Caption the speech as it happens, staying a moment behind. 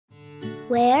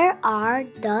Where are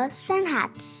the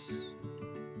SunHats?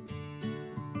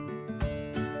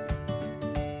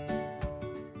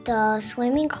 The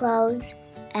swimming clothes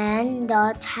and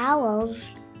the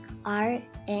towels are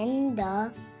in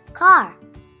the car.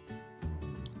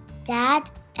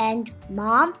 Dad and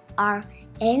Mom are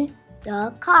in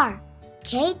the car.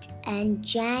 Kate and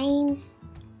James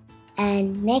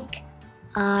and Nick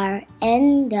are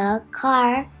in the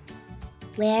car.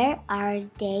 Where are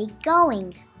they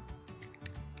going?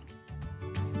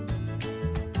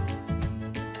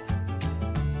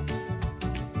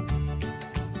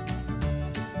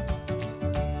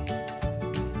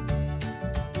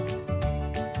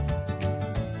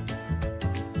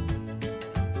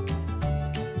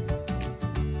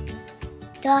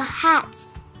 The hats,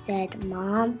 said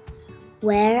Mom.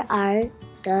 Where are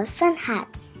the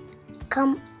SunHats?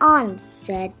 Come on,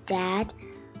 said Dad.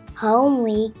 Home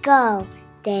we go.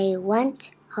 They went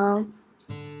home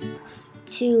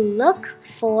to look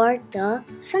for the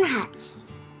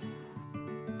SunHats.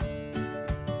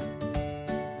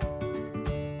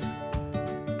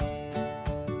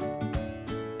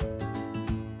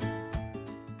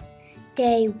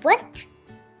 They went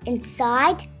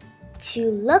inside to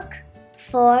look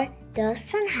for the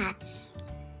SunHats.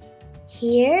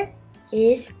 Here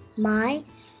is my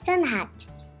SunHat,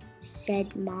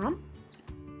 said Mom.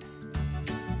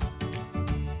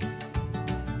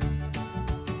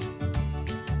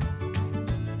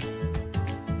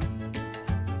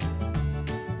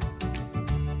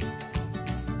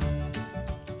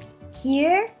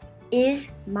 Here is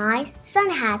my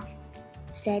SunHat,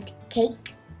 said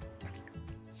Kate.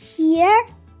 Here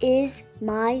is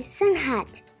my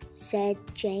SunHat, said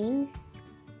James.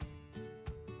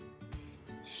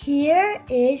 Here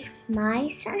is my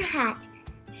SunHat,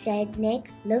 said Nick.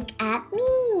 Look at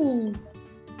me.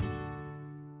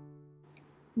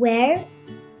 Where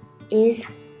is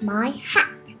my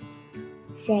hat?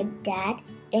 Said Dad.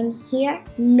 In here?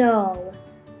 No.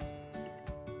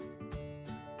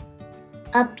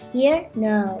 Up here?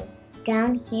 No.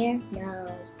 Down here?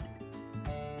 No.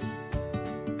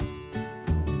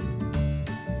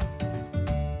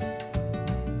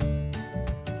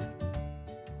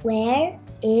 Where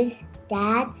is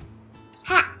Dad's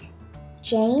hat?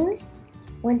 James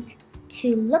went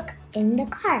to look in the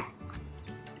car.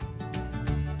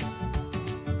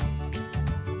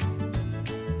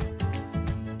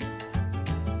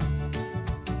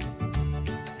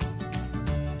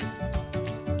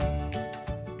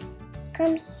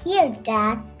 Come here,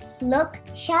 Dad. Look,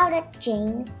 shouted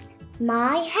James.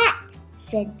 My hat,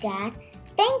 said Dad.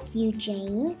 Thank you,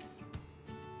 James.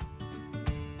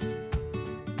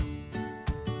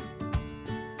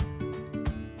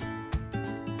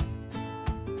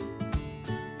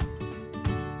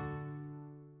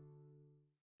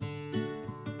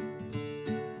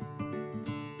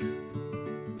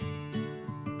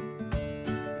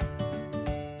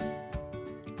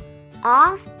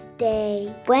 Off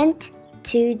they went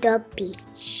to the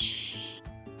beach.